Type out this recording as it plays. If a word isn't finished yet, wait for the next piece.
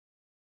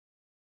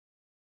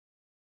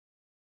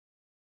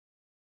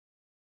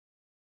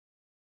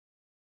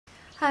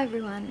Hi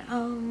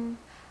everyone.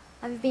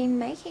 I've been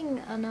making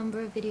a number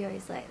of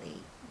videos lately,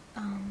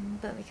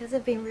 but because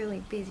I've been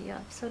really busy,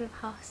 I've sort of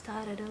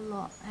half-started a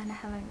lot and I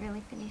haven't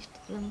really finished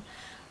them.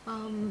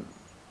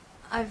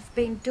 I've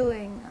been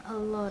doing a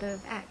lot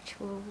of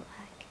actual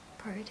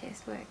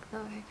protest work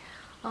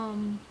though,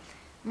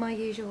 my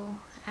usual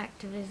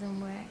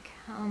activism work.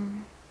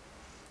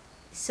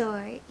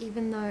 So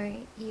even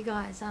though you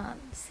guys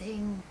aren't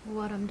seeing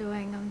what I'm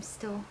doing, I'm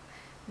still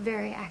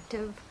very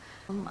active.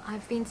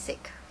 I've been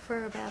sick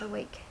for about a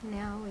week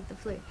now with the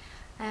flu,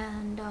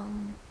 and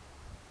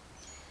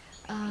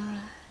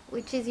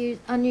which is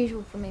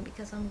unusual for me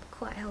because I'm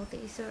quite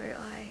healthy, so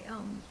I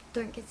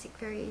don't get sick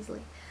very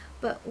easily.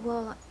 But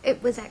while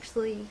it was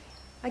actually,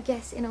 I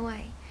guess in a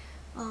way,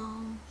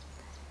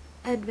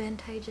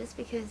 advantageous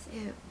because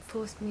it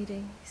forced me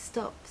to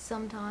stop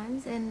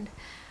sometimes, and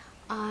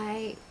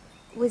I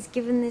was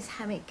given this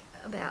hammock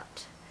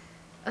about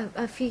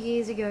a few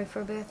years ago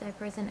for a birthday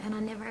present, and I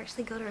never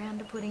actually got around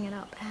to putting it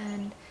up.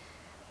 And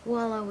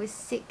while I was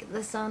sick,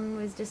 the sun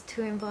was just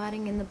too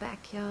inviting in the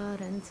backyard,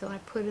 and so I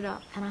put it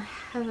up, and I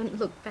haven't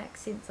looked back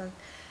since. I've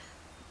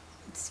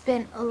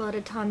spent a lot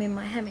of time in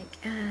my hammock,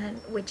 and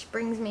which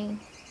brings me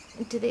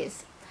to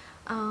this.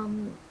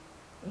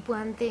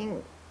 One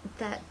thing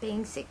that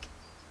being sick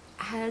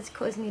has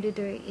caused me to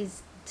do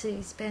is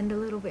to spend a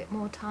little bit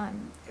more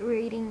time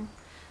reading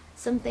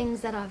some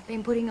things that I've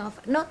been putting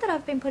off. Not that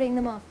I've been putting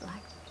them off,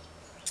 like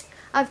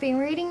I've been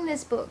reading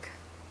this book,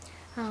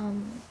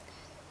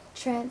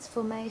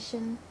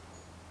 Transformation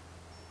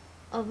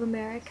of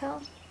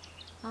America.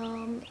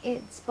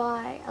 It's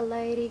by a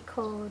lady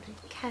called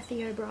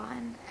Cathy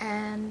O'Brien,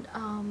 and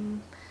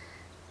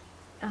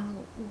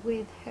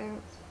with her,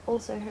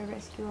 also her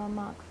rescuer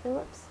Mark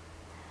Phillips.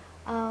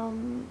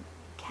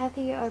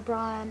 Cathy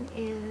O'Brien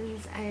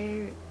is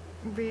a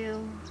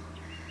real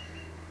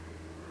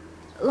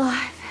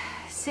life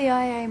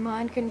CIA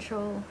mind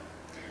control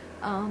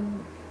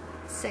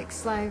sex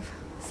slave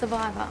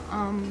survivor.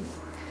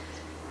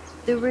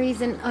 The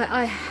reason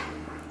I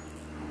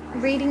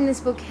reading this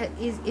book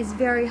is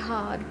very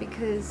hard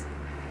because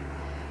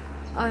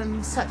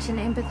I'm such an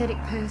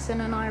empathetic person,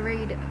 and I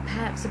read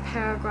perhaps a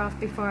paragraph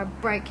before I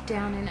break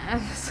down in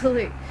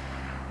absolute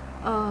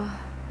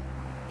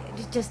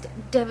just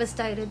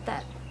devastated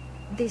that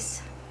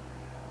this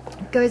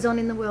goes on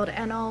in the world.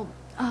 And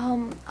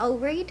I'll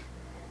read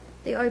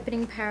the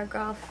opening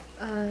paragraph,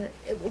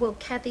 well,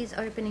 Cathy's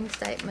opening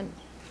statement.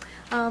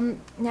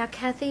 Now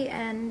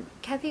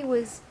Cathy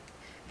was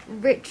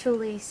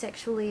ritually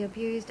sexually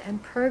abused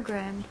and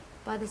programmed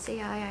by the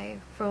CIA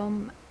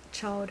from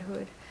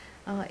childhood.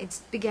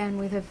 It began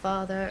with her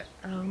father,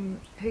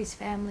 whose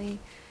family,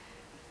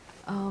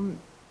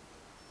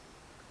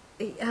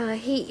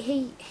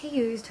 he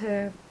used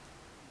her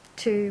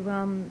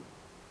to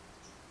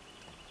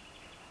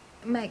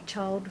make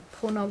child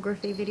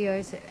pornography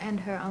videos, and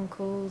her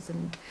uncles,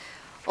 and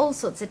all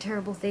sorts of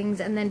terrible things.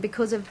 And then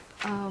because of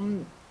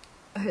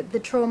the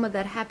trauma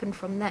that happened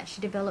from that,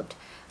 she developed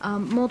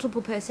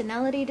multiple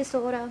personality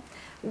disorder,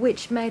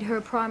 which made her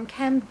a prime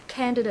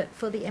candidate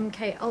for the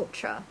MK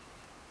Ultra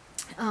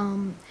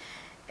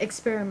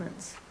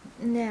experiments.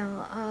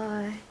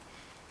 Now,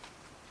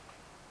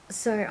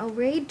 so I'll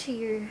read to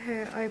you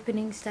her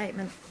opening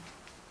statement.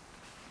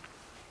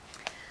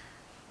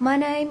 My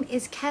name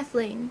is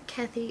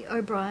Cathy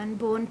O'Brien,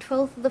 born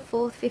 12th of the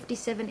 4th,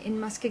 57 in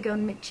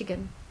Muskegon,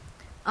 Michigan.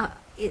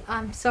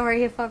 I'm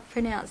sorry if I've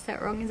pronounced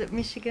that wrong. Is it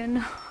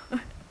Michigan?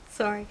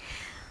 Sorry.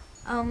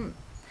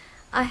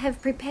 I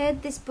have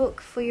prepared this book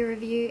for your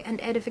review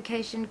and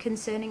edification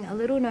concerning a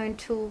little-known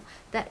tool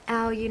that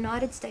our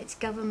United States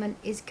government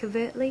is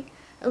covertly,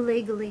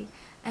 illegally,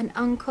 and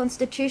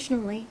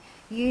unconstitutionally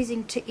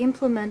using to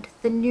implement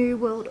the New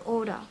World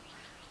Order,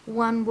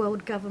 one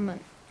world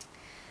government.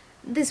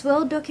 This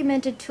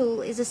well-documented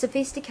tool is a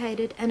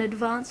sophisticated and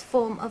advanced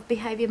form of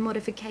behavior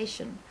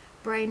modification,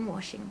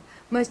 brainwashing,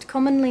 most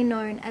commonly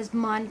known as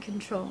mind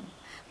control.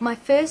 My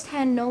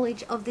first-hand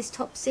knowledge of this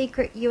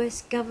top-secret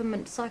US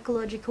government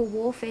psychological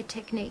warfare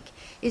technique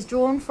is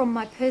drawn from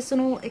my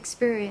personal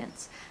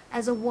experience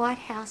as a White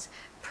House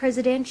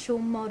presidential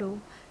model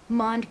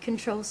mind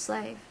control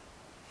slave.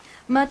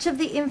 Much of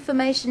the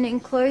information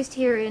enclosed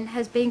herein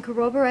has been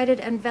corroborated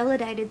and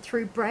validated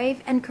through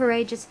brave and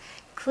courageous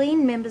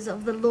clean members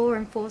of the law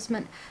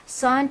enforcement,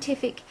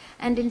 scientific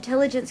and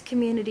intelligence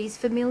communities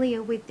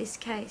familiar with this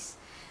case.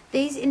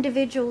 These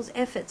individuals'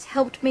 efforts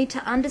helped me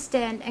to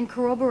understand and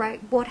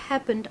corroborate what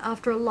happened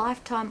after a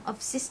lifetime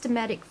of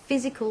systematic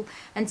physical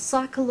and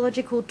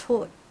psychological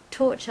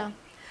torture,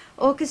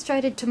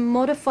 orchestrated to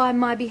modify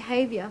my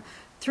behavior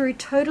through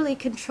totally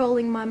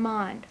controlling my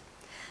mind.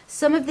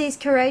 Some of these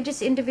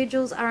courageous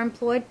individuals are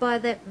employed by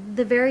the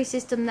very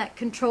system that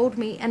controlled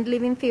me and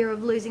live in fear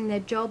of losing their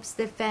jobs,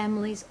 their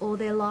families, or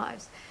their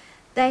lives.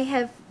 They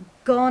have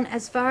gone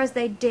as far as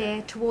they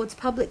dare towards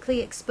publicly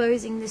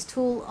exposing this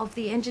tool of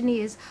the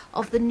engineers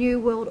of the New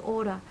World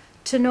Order,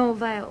 to no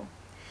avail.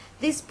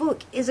 This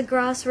book is a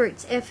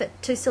grassroots effort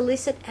to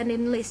solicit and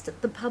enlist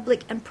the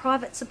public and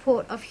private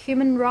support of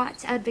human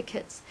rights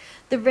advocates,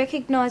 the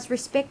recognized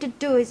respected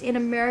doers in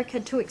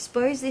America, to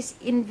expose this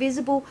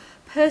invisible,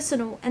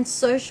 personal and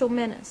social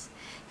menace.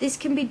 This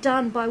can be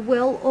done by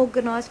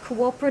well-organized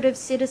cooperative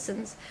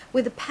citizens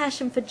with a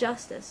passion for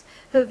justice,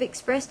 who have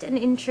expressed an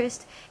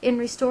interest in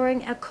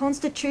restoring our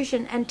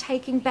Constitution and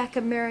taking back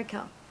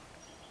America.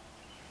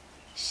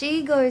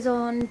 She goes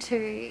on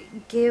to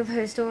give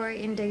her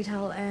story in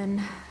detail,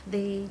 and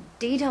the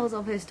details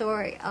of her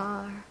story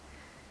are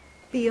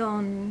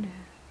beyond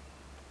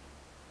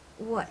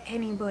what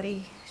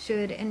anybody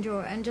should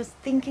endure, and just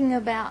thinking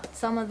about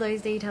some of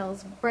those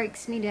details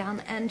breaks me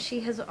down. And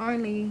she has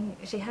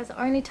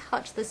only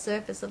touched the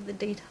surface of the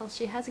details.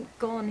 She hasn't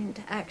gone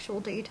into actual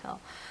detail.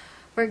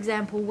 For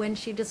example, when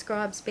she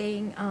describes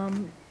being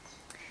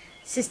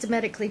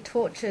systematically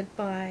tortured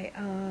by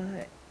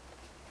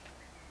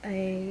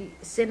a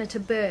Senator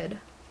Byrd,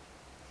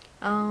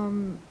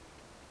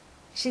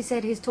 she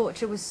said his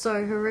torture was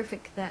so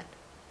horrific that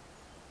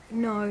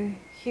no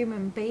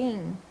human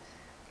being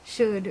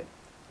should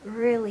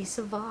really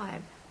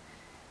survive.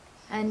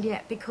 And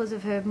yet, because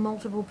of her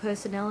multiple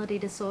personality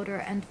disorder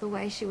and the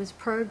way she was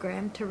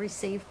programmed to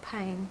receive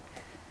pain,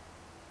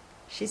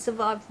 she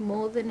survived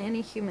more than any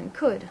human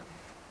could.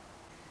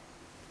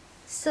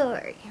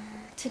 So,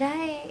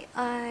 today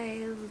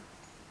I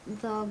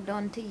logged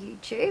onto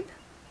YouTube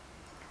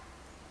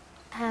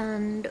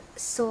and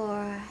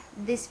saw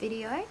this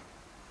video.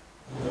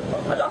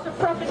 A lot of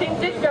profiting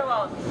did go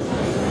on.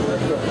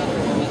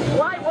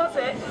 Why was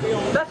it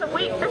that a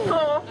week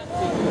before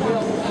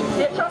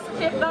the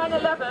atrocity of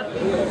 9/11,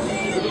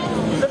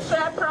 the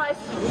share price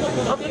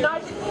of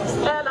United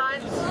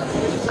Airlines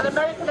and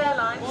American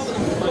Airlines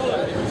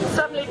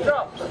suddenly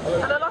dropped,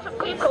 and a lot of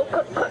people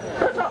put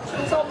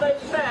options on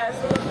those shares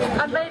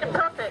and made a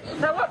profit?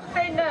 Now, what did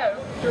they know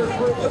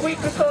the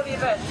week before the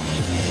event?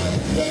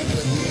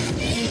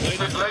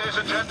 Ladies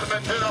and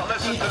gentlemen, do not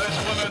listen to this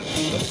woman.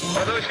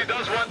 Although she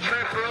does want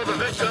truth for all the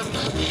victims,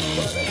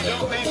 you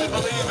don't need to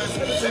believe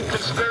in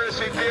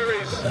conspiracy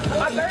theories.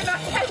 I very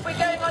much hope we're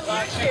going on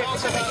YouTube.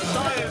 It's about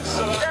science,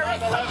 so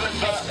 9/11,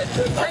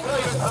 Thank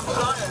you. some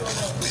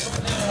science.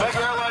 Big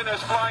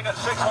airliners flying at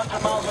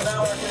 600 miles an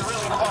hour can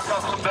really fuck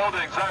up some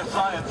buildings. That's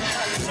science.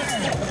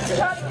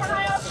 Charlie, can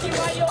I ask you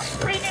why your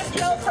previous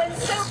girlfriend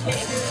Silky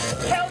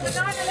held the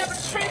 9/11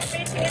 truth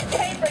meeting in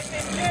Cambridge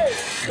in June?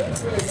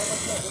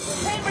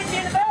 Cambridge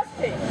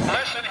University.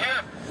 Listen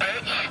here,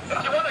 bitch.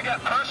 If you want to get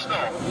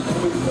personal,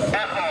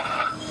 F off.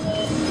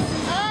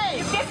 Hey!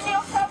 You've given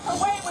yourself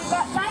away with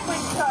that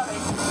language,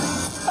 Charlie.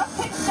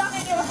 Something's done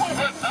in your head.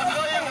 Look, I'll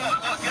tell you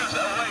what gives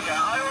it away,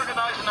 yeah. I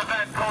organise an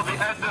event called the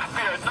End of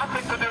Fear.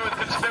 Nothing to do with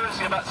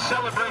conspiracy, about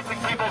celebrating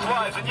people's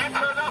lives. And you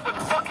turn up with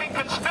fucking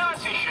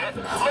conspiracy shit,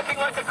 looking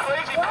like a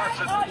crazy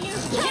person. Why are you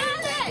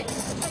talking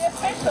the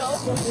official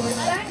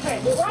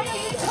language? Why are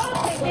you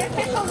talking the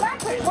official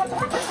language? What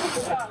happened to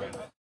you, Charlie?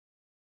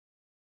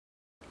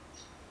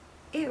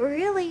 It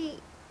really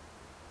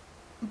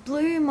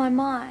blew my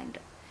mind.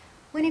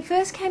 When he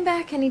first came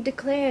back and he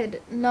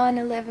declared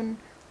 9/11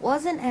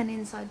 wasn't an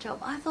inside job,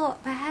 I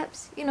thought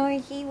perhaps, you know,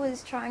 he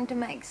was trying to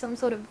make some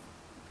sort of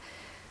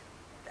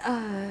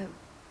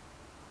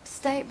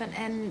statement,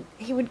 and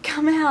he would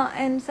come out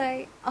and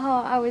say,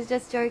 oh, I was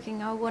just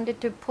joking. I wanted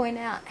to point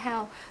out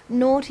how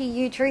naughty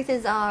you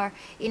truthers are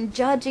in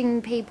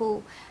judging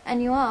people.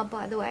 And you are,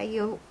 by the way.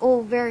 You're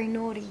all very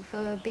naughty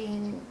for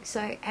being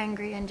so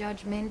angry and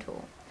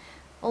judgmental.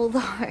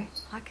 Although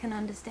I can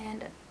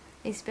understand it,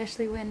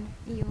 especially when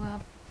you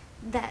are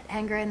that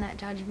anger and that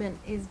judgment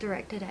is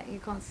directed at you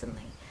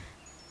constantly.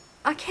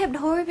 I kept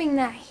hoping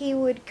that he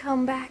would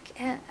come back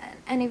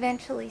and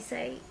eventually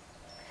say,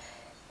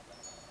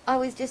 I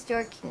was just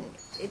joking,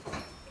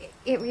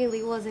 it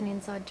really was an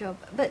inside job.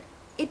 But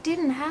it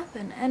didn't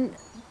happen, and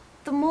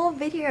the more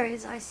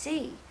videos I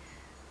see,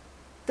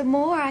 the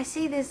more I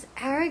see this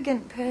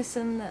arrogant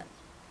person that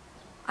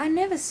I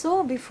never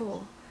saw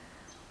before.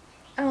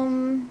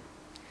 And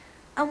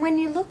when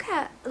you look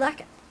at,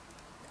 like,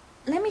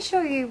 let me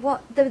show you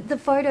what the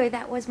photo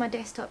that was my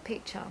desktop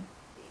picture.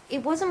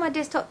 It wasn't my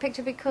desktop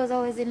picture because I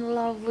was in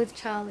love with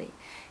Charlie.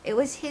 It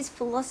was his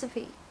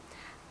philosophy.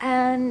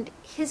 And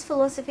his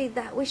philosophy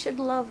that we should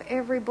love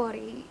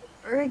everybody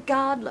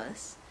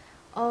regardless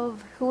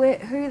of who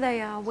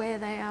they are, where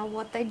they are,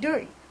 what they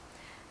do.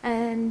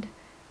 And,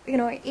 you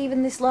know,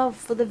 even this love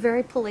for the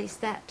very police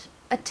that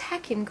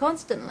attack him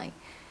constantly.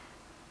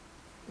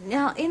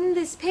 Now, in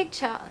this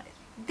picture,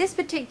 this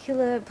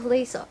particular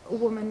police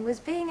woman was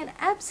being an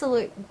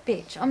absolute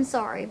bitch. I'm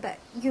sorry, but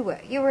you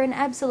were an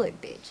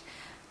absolute bitch.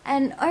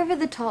 And over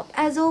the top,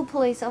 as all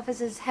police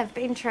officers have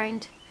been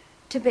trained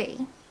to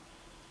be.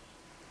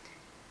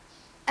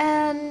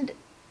 And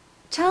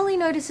Charlie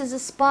notices a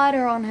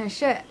spider on her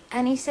shirt,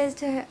 and he says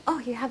to her, oh,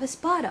 you have a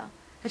spider.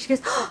 And she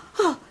goes,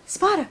 oh,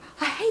 spider,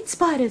 I hate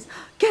spiders,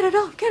 get it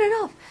off, get it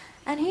off.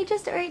 And he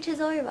just reaches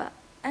over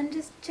and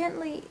just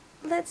gently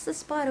lets the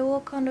spider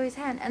walk onto his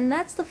hand. And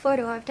that's the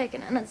photo I've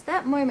taken, and it's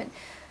that moment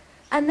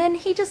And then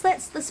he just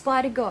lets the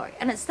spider go.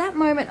 And it's that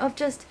moment of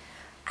just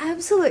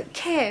absolute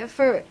care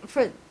for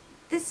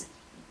this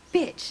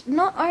bitch.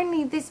 Not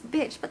only this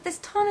bitch, but this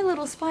tiny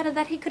little spider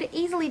that he could have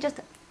easily just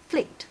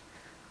flicked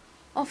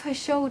off her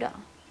shoulder.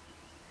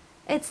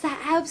 It's that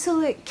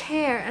absolute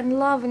care and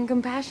love and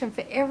compassion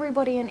for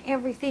everybody and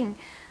everything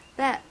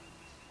that,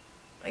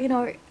 you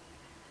know,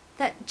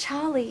 that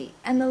Charlie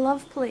and the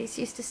Love Police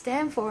used to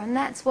stand for, and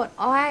that's why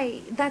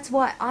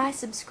I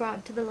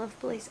subscribe to the Love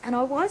Police. And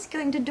I was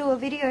going to do a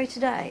video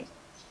today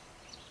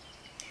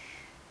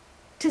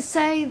to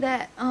say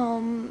that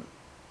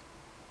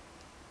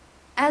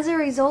as a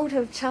result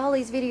of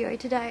Charlie's video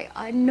today,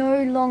 I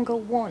no longer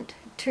want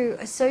to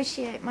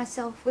associate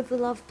myself with the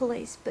Love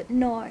Police, but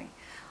no,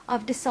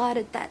 I've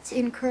decided that's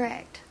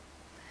incorrect.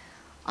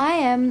 I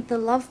am the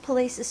Love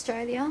Police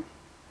Australia.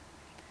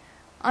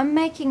 I'm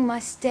making my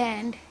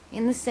stand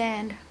in the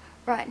sand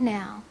right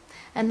now,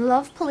 and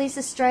Love Police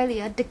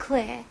Australia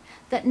declare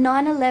that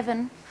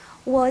 9/11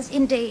 was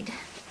indeed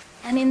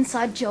an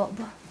inside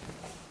job.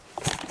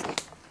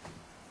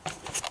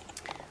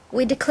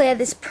 We declare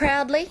this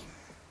proudly,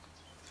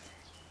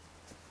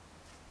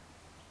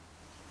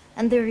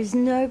 and there is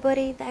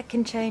nobody that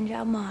can change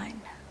our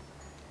mind.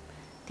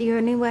 The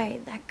only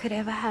way that could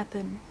ever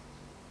happen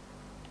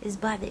is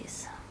by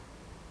this.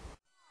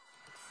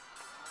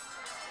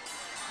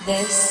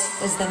 This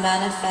is the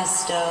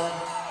manifesto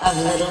of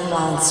Little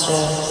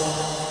Monster.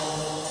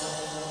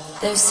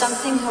 There's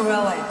something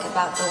heroic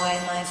about the way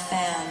my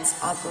fans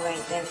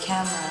operate their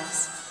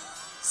cameras,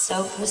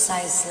 so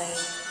precisely,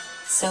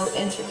 so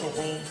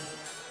intricately,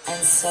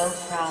 and so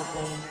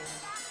proudly,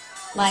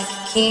 like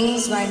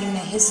kings writing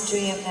the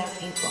history of their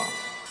people.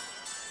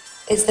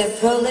 It's their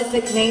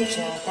prolific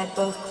nature that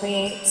both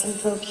creates and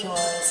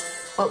procures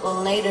what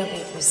will later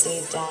be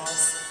perceived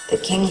as the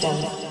kingdom.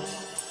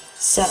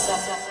 So,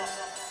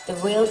 the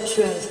real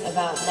truth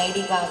about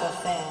Lady Gaga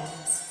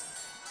fans,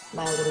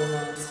 my little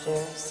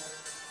monsters,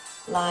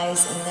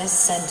 lies in this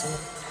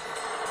sentiment.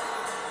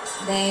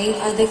 They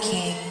are the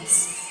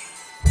kings.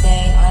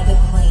 They are the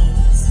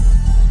queens.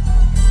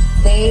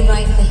 They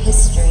write the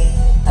history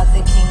of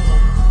the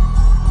kingdom.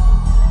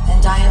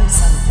 And I am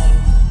something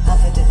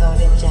of a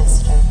devoted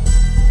jester.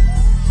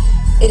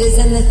 It is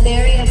in the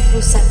theory of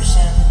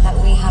perception that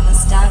we have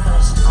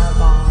established our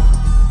bond,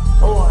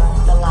 or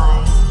the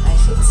lie, I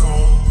should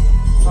say,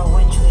 for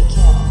which we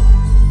kill.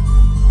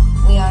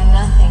 We are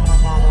nothing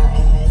without our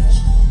image,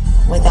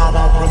 without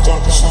our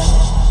projection,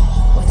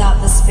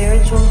 without the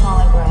spiritual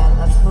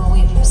hologram of who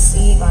we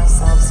perceive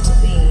ourselves to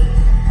be,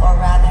 or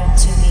rather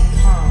to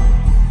become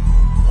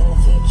in the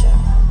future.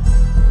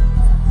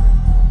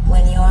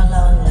 When you're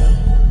lonely,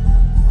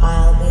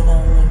 I'll be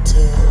lonely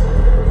too.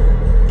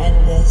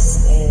 And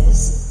this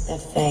is the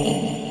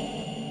fame.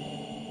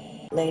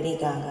 Lady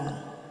Gaga.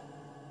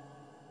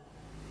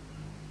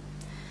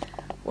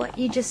 What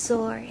you just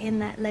saw in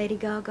that Lady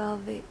Gaga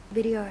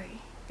video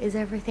is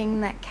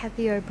everything that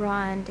Cathy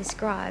O'Brien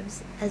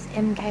describes as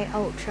MK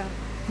Ultra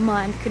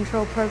mind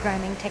control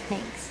programming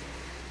techniques.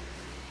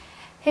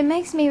 It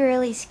makes me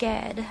really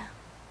scared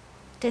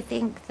to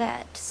think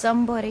that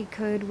somebody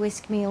could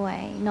whisk me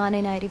away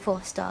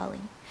 1984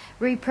 styling,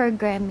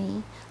 reprogram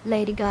me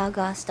Lady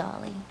Gaga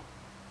styling,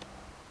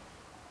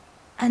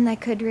 and they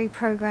could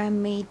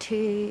reprogram me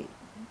to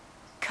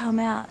come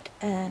out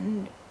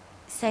and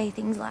say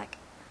things like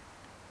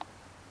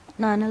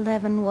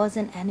 9/11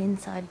 wasn't an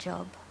inside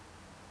job.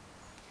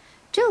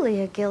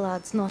 Julia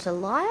Gillard's not a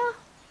liar.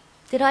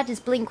 Did I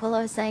just blink while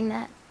I was saying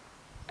that?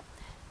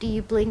 Do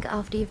you blink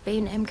after you've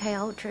been MK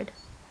Ultra'd?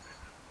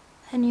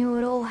 And you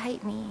would all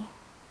hate me.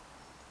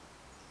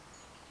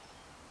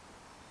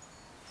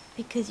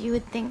 Because you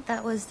would think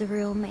that was the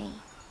real me.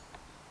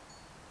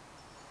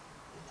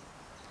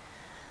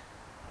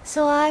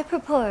 So I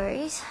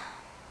propose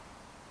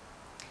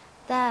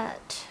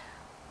that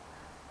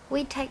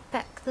we take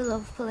back the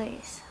Love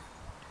Police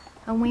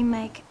and we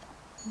make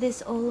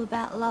this all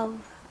about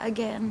love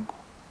again.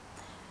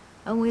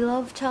 And we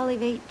love Charlie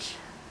Veitch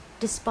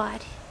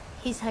despite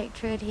his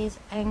hatred, his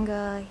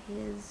anger,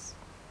 his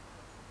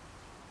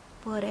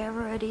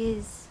whatever it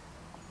is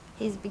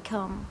he's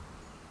become.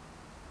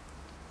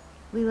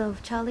 We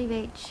love Charlie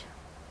Veitch.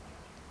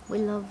 We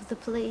love the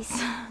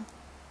police.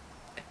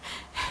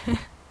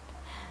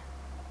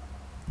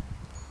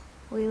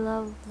 We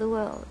love the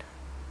world.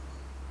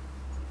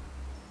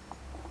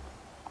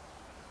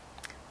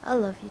 I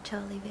love you,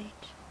 Charlie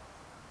Veitch.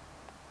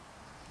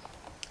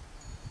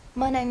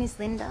 My name is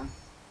Linda.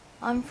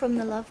 I'm from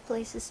the Love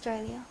Police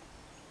Australia.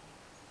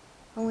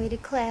 And we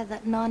declare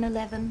that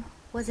 9/11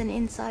 was an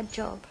inside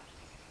job.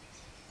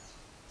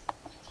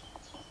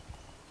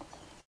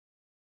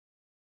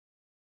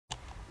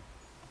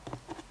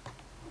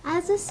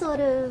 As a sort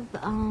of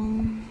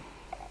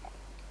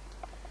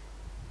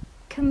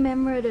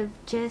commemorative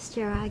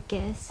gesture, I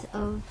guess,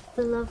 of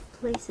the Love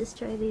Police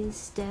Australia's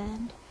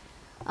stand,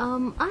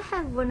 I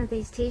have one of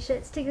these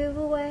t-shirts to give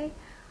away.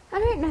 I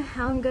don't know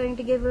how I'm going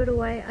to give it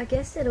away. I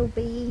guess it'll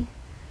be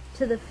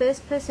to the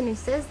first person who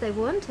says they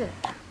want it,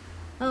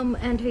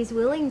 and who's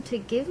willing to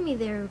give me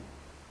their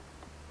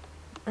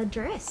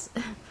address.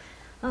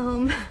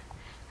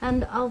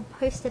 And I'll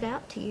post it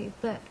out to you.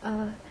 But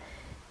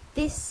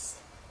this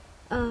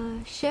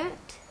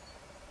shirt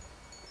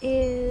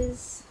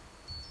is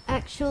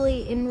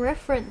actually in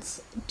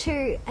reference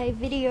to a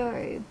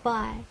video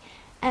by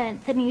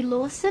Anthony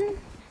Lawson,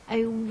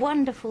 a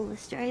wonderful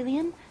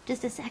Australian.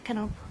 Just a second,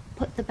 I'll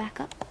put the back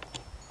up.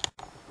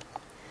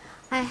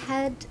 I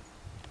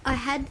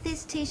had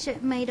this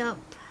t-shirt made up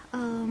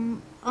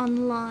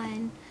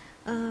online,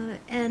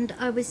 and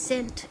I was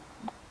sent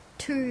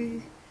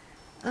two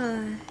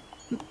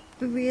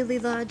really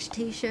large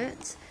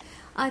t-shirts.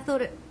 I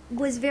thought it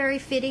was very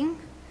fitting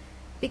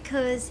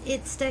because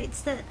it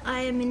states that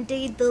I am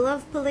indeed the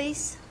love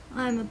police.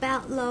 I'm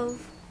about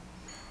love,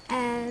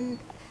 and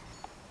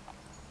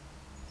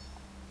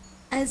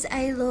as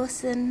A.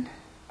 Lawson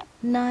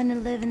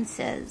 9/11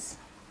 says,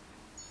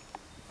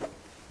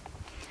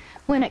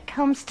 when it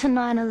comes to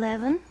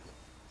 9/11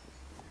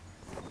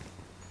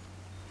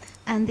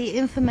 and the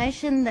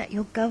information that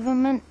your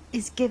government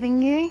is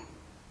giving you,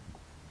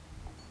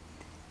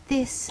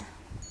 this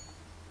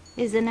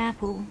is an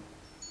apple